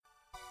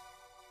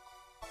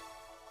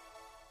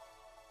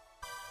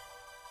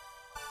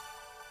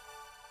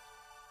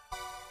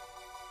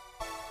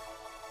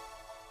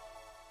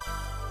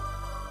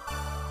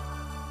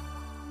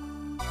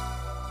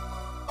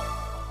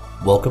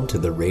Welcome to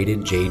the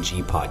Rated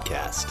JG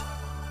podcast.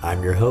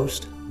 I'm your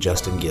host,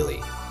 Justin Gilly.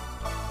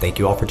 Thank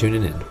you all for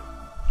tuning in.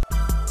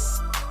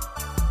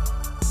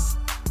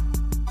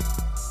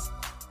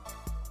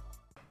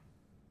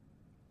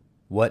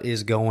 What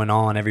is going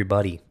on,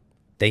 everybody?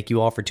 Thank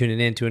you all for tuning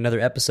in to another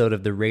episode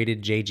of the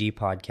Rated JG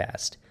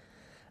podcast.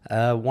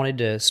 Wanted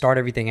to start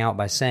everything out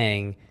by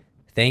saying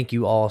thank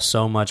you all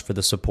so much for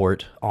the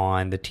support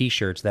on the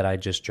t-shirts that I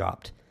just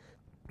dropped.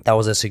 That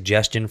was a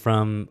suggestion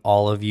from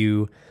all of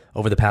you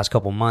over the past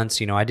couple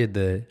months. You know,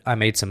 I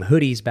made some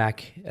hoodies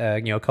back,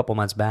 a couple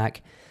months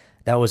back.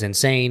 That was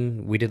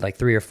insane. We did like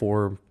 3 or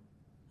 4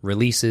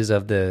 releases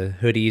of the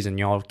hoodies, and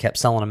y'all kept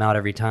selling them out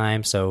every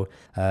time. So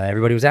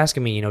everybody was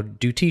asking me,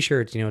 do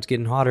t-shirts. It's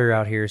getting hotter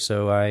out here.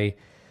 So I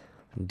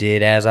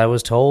did as I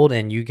was told,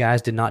 and you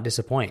guys did not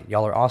disappoint.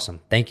 Y'all are awesome.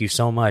 Thank you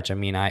so much. I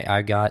mean,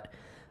 I got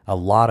a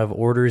lot of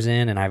orders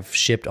in, and I've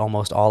shipped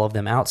almost all of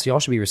them out. So y'all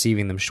should be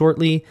receiving them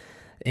shortly.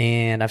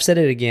 And I've said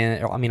it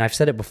again. I mean, I've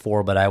said it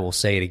before, but I will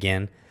say it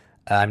again.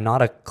 I'm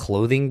not a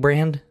clothing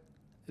brand,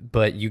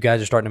 but you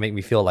guys are starting to make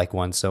me feel like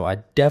one. So I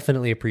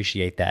definitely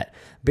appreciate that.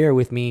 Bear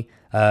with me.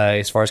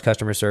 As far as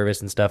customer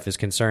service and stuff is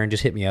concerned,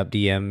 just hit me up,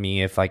 DM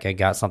me if I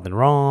got something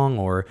wrong,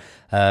 or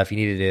if you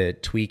needed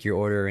to tweak your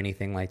order or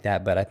anything like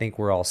that. But I think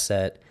we're all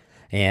set.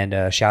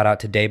 And shout out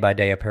to Day by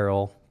Day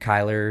Apparel,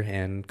 Kyler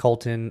and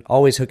Colton,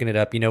 always hooking it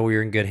up.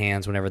 We're in good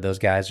hands whenever those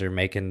guys are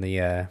making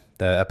the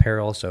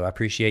apparel, so I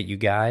appreciate you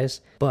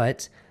guys.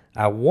 But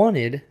I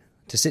wanted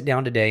to sit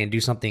down today and do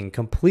something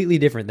completely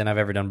different than I've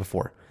ever done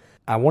before.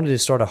 I wanted to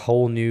start a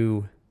whole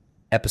new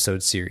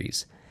episode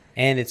series,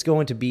 and it's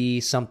going to be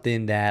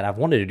something that I've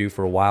wanted to do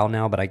for a while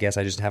now, but I guess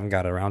I just haven't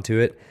got around to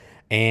it.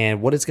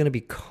 And what it's going to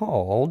be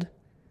called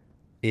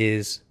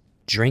is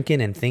Drinking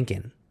and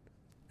Thinking.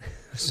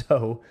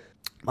 So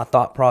my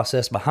thought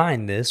process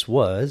behind this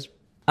was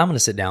I'm going to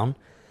sit down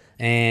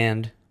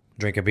and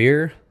drink a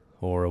beer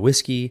or a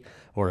whiskey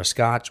or a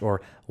scotch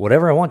or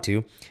whatever I want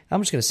to.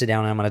 I'm just going to sit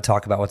down and I'm going to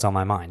talk about what's on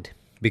my mind,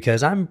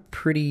 because I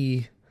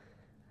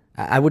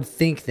would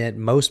think that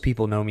most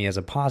people know me as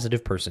a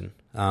positive person.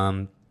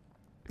 I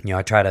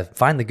try to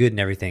find the good in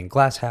everything,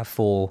 glass half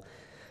full,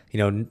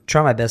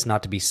 try my best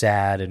not to be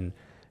sad and,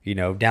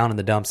 down in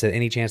the dumps at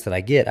any chance that I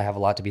get. I have a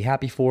lot to be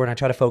happy for, and I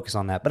try to focus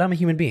on that. But I'm a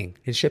human being,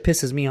 and shit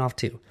pisses me off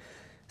too.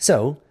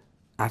 So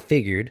I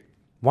figured,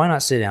 why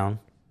not sit down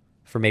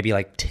for maybe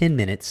like 10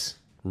 minutes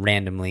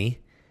randomly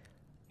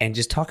and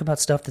just talk about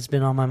stuff that's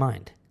been on my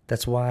mind.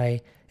 That's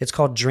why it's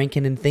called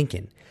Drinking and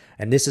Thinking.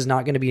 And this is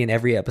not going to be an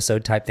every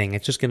episode type thing.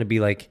 It's just going to be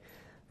like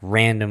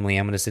randomly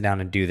I'm going to sit down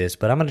and do this.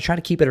 But I'm going to try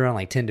to keep it around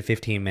like 10 to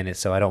 15 minutes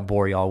so I don't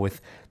bore y'all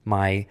with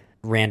my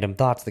random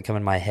thoughts that come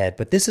in my head.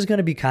 But this is going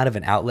to be kind of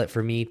an outlet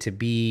for me to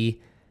be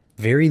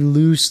very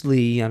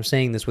loosely, I'm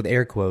saying this with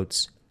air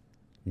quotes,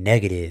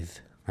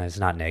 negative. It's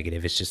not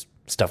negative. It's just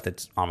stuff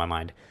that's on my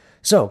mind.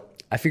 So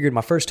I figured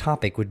my first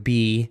topic would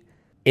be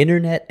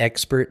internet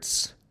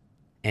experts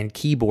and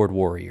keyboard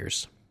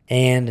warriors.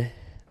 And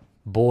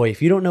boy,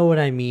 if you don't know what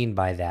I mean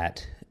by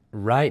that,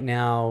 right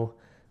now,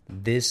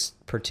 this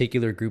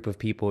particular group of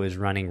people is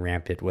running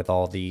rampant with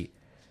all the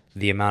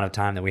amount of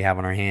time that we have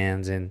on our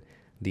hands and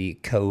the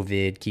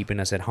COVID keeping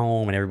us at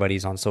home, and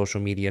everybody's on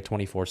social media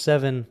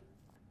 24/7.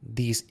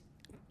 These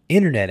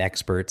internet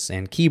experts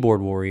and keyboard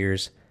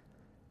warriors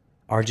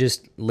are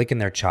just licking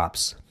their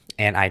chops,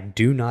 and I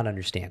do not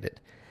understand it.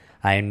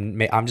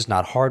 I'm just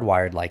not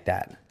hardwired like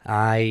that.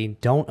 I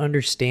don't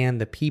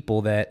understand the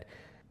people that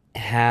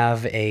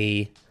have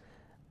a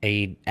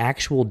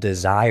actual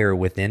desire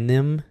within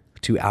them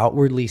to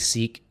outwardly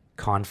seek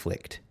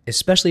conflict,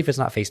 especially if it's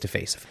not face to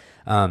face.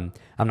 I'm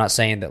not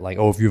saying that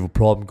if you have a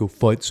problem, go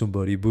fight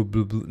somebody. Blah,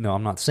 blah, blah. No,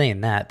 I'm not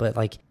saying that, but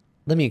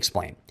let me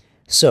explain.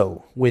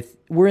 So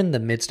we're in the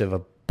midst of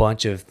a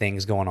bunch of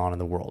things going on in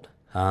the world.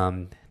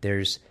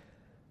 There's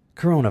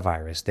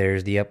coronavirus.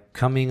 There's the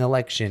upcoming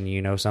election.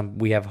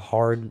 We have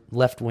hard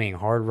left wing,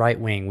 hard right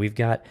wing. We've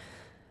got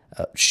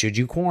should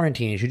you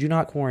quarantine? Should you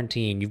not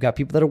quarantine? You've got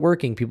people that are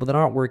working, people that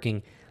aren't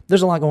working.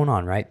 There's a lot going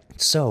on, right?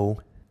 So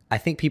I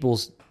think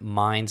people's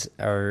minds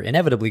are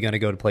inevitably going to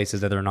go to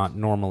places that they're not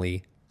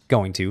normally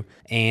going to.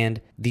 And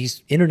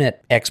these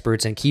internet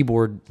experts and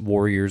keyboard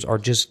warriors are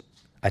just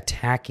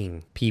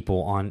attacking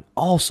people on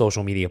all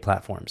social media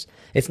platforms.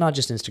 It's not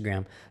just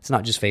Instagram. It's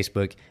not just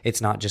Facebook.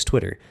 It's not just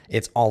Twitter.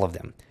 It's all of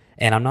them.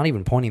 And I'm not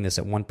even pointing this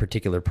at one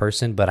particular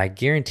person, but I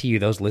guarantee you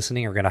those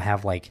listening are going to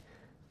have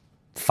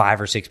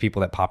 5 or 6 people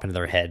that pop into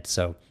their head.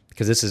 So,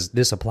 because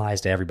this applies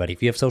to everybody.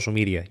 If you have social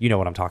media, you know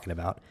what I'm talking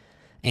about.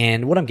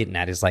 And what I'm getting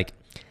at is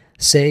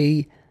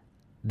say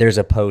there's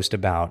a post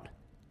about,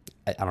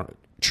 I don't know,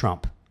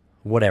 Trump,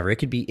 whatever.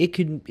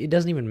 It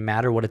doesn't even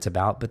matter what it's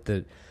about, but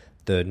the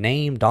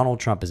name Donald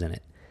Trump is in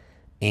it.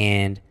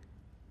 And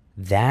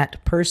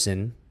that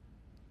person,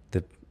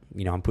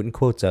 I'm putting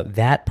quotes up,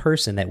 that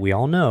person that we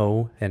all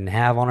know and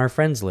have on our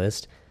friends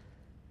list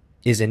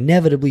is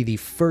inevitably the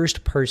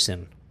first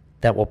person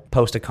that will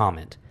post a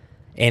comment.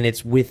 And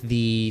it's with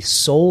the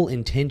sole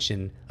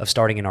intention of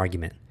starting an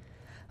argument.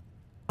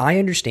 I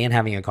understand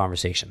having a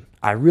conversation.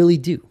 I really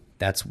do.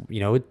 That's,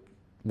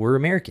 we're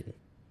American.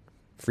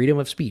 Freedom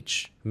of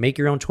speech. Make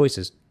your own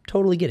choices.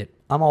 Totally get it.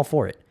 I'm all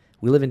for it.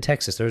 We live in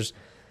Texas.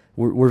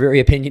 We're very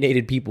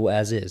opinionated people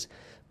as is.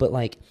 But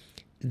like,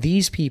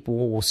 these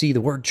people will see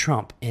the word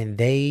Trump and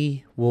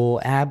they will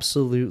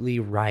absolutely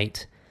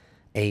write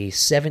a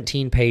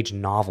 17-page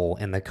novel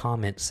in the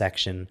comment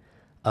section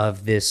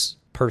of this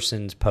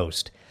person's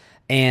post.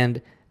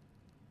 And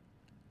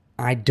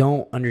I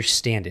don't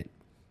understand it.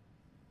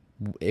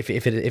 If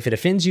it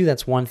offends you,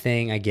 that's one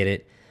thing. I get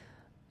it.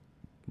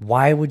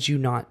 Why would you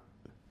not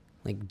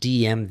like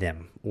DM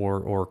them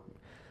or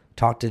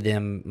talk to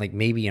them like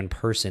maybe in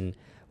person?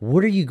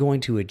 What are you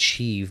going to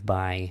achieve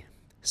by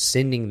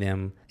sending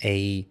them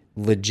a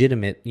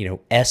legitimate,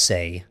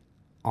 essay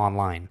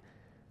online?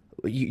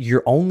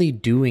 You're only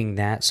doing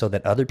that so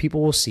that other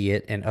people will see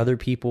it and other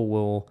people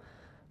will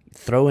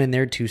throw in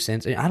their 2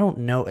 cents. I don't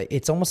know.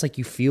 It's almost like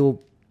you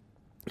feel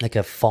like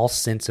a false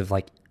sense of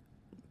like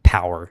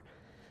power,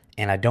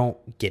 and I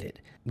don't get it.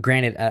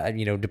 Granted,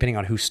 depending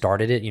on who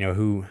started it,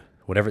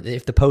 whatever.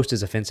 If the post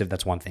is offensive,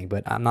 that's one thing,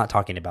 but I'm not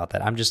talking about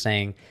that. I'm just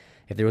saying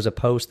if there was a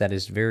post that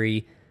is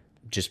very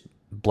just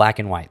black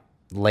and white,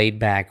 laid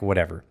back,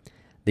 whatever,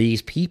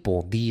 these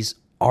people, these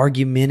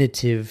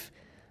argumentative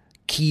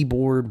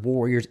keyboard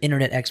warriors,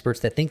 internet experts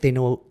that think they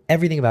know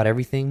everything about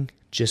everything,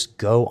 just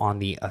go on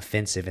the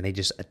offensive and they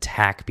just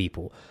attack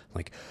people.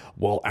 Like,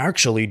 well,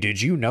 actually,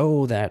 did you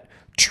know that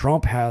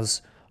Trump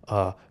has,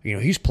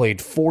 he's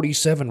played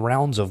 47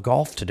 rounds of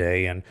golf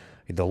today and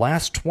the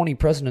last 20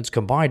 presidents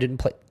combined didn't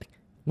play.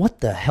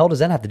 What the hell does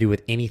that have to do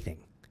with anything?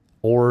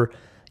 Or,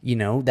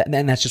 and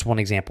that's just one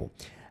example.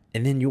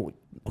 And then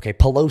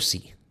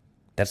Pelosi,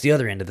 that's the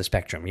other end of the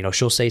spectrum.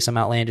 She'll say some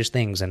outlandish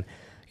things and,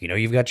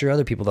 you've got your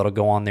other people that'll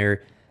go on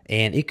there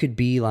and it could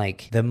be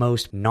like the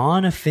most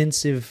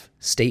non-offensive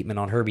statement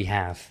on her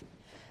behalf.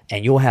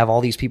 And you'll have all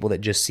these people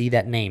that just see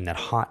that name, that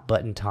hot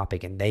button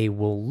topic, and they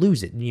will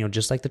lose it,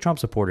 just like the Trump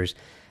supporters.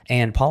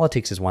 And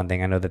politics is one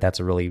thing. I know that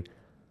that's a really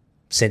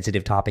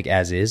sensitive topic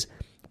as is,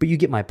 but you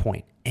get my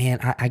point.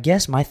 And I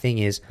guess my thing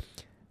is,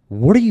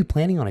 what are you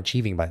planning on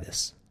achieving by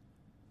this?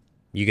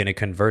 You going to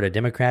convert a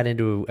Democrat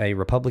into a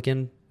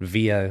Republican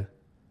via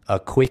a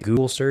quick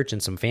Google search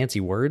and some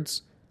fancy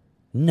words?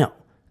 No,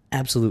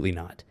 absolutely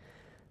not.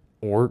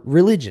 Or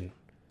religion.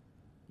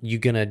 You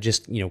going to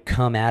just,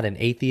 come at an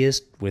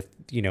atheist with,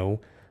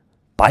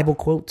 Bible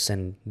quotes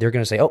and they're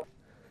going to say, oh,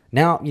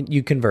 now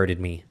you converted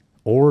me.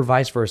 Or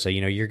vice versa.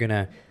 You're going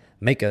to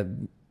make a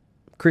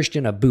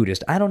Christian a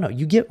Buddhist. I don't know.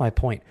 You get my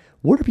point.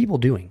 What are people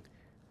doing?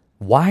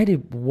 What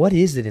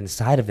is it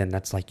inside of them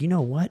that's like, you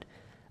know what?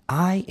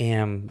 I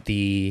am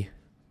the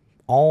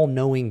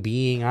all-knowing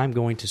being. I'm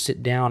going to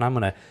sit down. I'm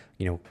going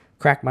to,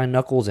 crack my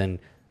knuckles and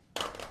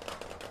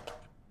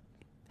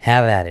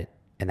have at it.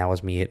 And that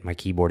was me hitting my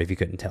keyboard if you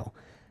couldn't tell.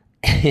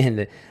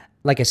 And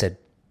like I said,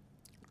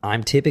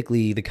 I'm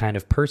typically the kind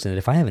of person that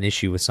if I have an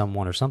issue with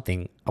someone or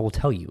something, I will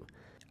tell you.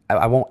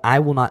 I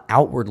will not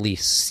outwardly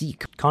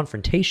seek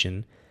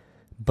confrontation,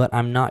 but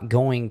I'm not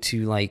going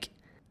to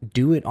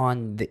do it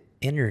on the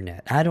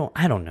internet. I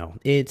don't know.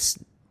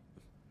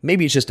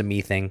 Maybe it's just a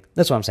me thing.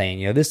 That's what I'm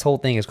saying. This whole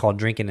thing is called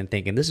drinking and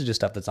thinking. This is just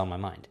stuff that's on my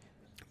mind.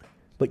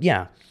 But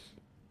yeah,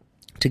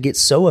 to get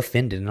so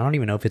offended, and I don't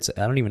even know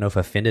if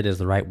offended is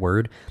the right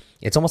word.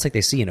 It's almost like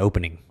they see an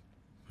opening.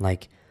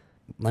 Like,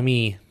 let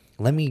me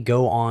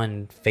go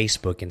on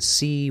Facebook and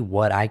see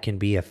what I can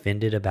be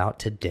offended about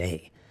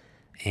today.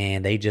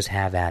 And they just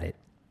have at it.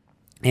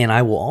 And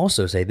I will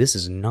also say this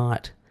is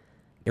not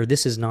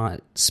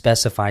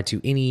specified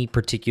to any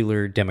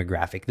particular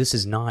demographic. This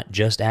is not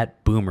just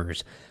at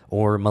boomers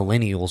or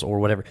millennials or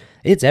whatever.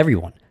 It's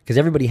everyone, because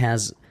everybody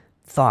has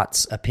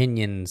thoughts,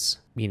 opinions,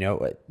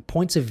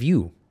 points of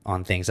view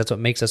on things. That's what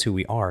makes us who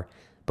we are.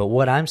 But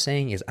what I'm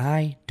saying is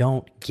I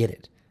don't get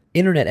it.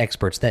 Internet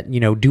experts that,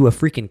 do a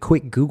freaking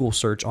quick Google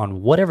search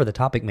on whatever the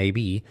topic may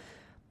be,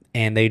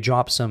 and they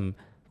drop some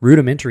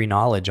rudimentary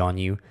knowledge on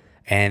you,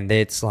 and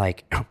it's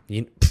like,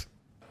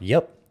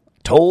 yep,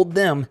 told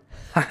them.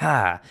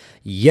 Haha,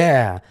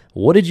 yeah.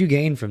 What did you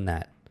gain from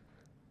that?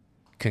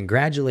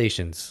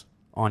 Congratulations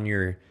on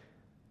your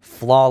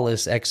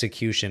flawless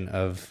execution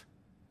of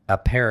a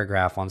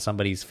paragraph on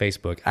somebody's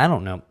Facebook. I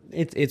don't know.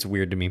 It's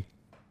weird to me.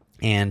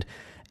 And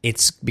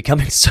it's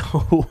becoming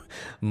so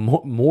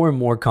more and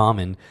more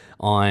common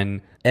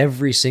on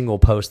every single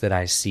post that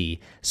I see.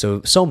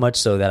 So much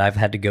so that I've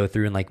had to go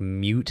through and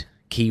mute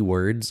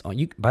keywords.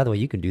 By the way,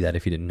 you can do that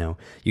if you didn't know.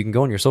 You can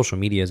go on your social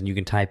medias and you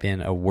can type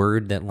in a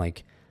word that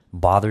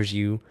bothers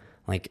you,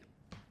 like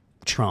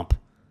Trump,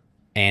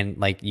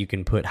 and you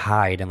can put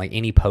hide, and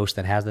any post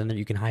that has that in there,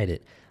 you can hide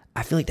it.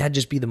 I feel like that'd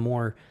just be the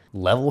more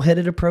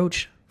level-headed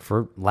approach,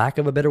 for lack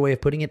of a better way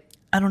of putting it.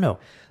 I don't know.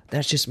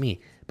 That's just me.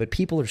 But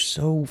people are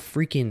so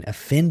freaking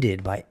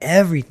offended by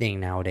everything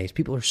nowadays.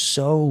 People are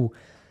so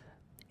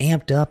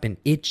amped up and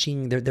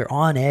itching. They're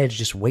on edge,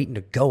 just waiting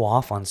to go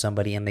off on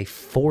somebody, and they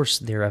force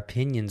their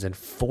opinions and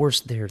force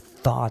their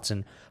thoughts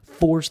and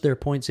force their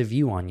points of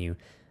view on you.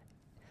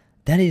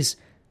 That is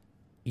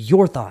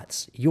your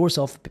thoughts,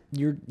 yourself,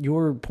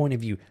 your point of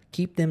view.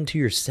 Keep them to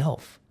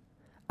yourself.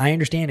 I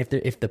understand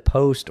if the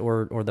post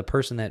or the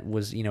person that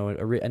was,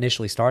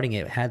 initially starting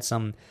it had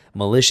some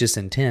malicious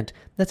intent,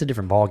 that's a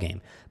different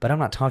ballgame. But I'm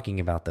not talking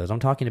about those.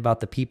 I'm talking about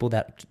the people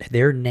that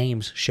their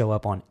names show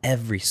up on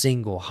every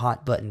single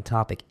hot button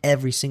topic,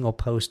 every single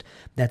post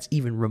that's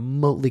even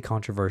remotely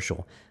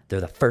controversial.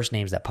 They're the first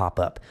names that pop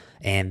up,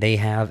 and they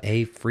have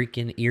a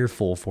freaking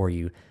earful for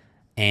you.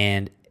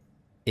 And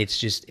it's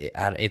just,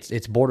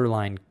 it's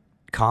borderline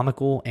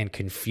comical and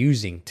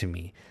confusing to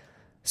me.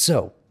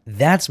 So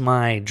that's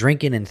my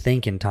drinking and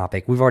thinking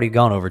topic. We've already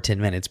gone over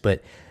 10 minutes,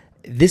 but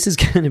this is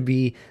going to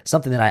be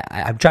something that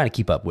I'm trying to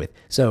keep up with.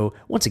 So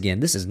once again,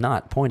 this is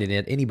not pointed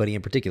at anybody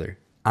in particular.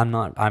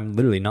 I'm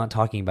literally not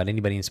talking about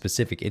anybody in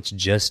specific. It's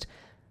just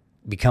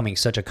becoming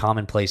such a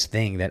commonplace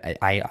thing that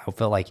I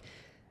felt like,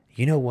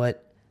 you know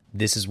what?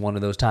 This is one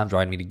of those times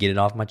where I need to get it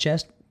off my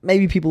chest.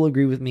 Maybe people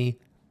agree with me.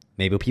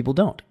 Maybe people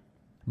don't.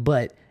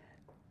 But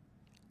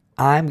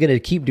I'm going to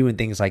keep doing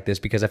things like this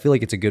because I feel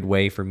like it's a good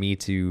way for me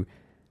to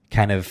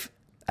kind of,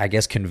 I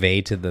guess,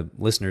 convey to the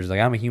listeners, like,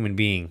 I'm a human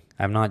being.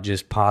 I'm not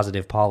just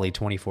positive Polly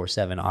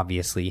 24/7,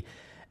 obviously.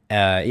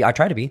 I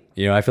try to be.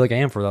 I feel like I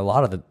am for a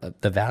lot of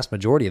the vast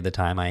majority of the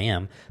time I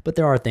am. But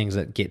there are things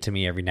that get to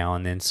me every now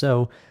and then.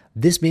 So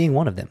this being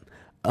one of them.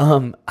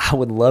 I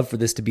would love for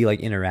this to be like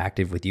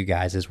interactive with you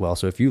guys as well.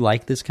 So if you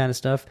like this kind of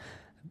stuff,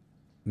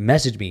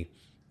 message me,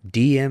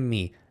 DM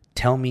me,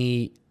 tell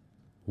me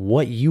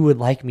what you would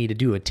like me to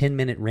do, a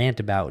 10-minute rant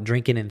about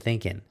drinking and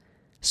thinking.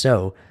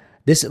 So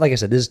this, like I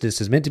said, this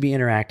is meant to be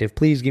interactive.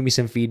 Please give me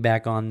some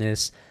feedback on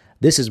this.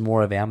 This is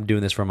more of I'm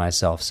doing this for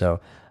myself.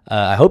 So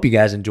I hope you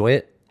guys enjoy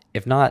it.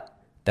 If not,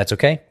 that's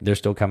okay. They're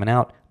still coming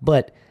out.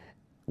 But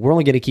we're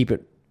only going to keep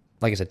it,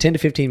 like I said, 10 to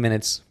 15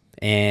 minutes.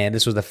 And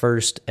this was the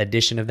first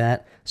edition of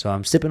that. So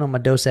I'm sipping on my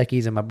Dos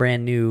Equis and my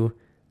brand new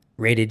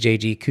Rated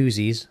JG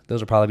koozies. Those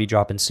will probably be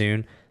dropping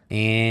soon.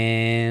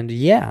 And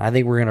yeah, I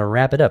think we're going to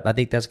wrap it up. I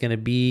think that's going to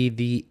be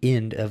the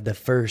end of the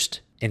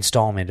first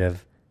installment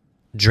of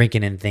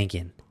Drinking and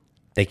Thinking.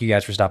 Thank you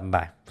guys for stopping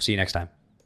by. See you next time.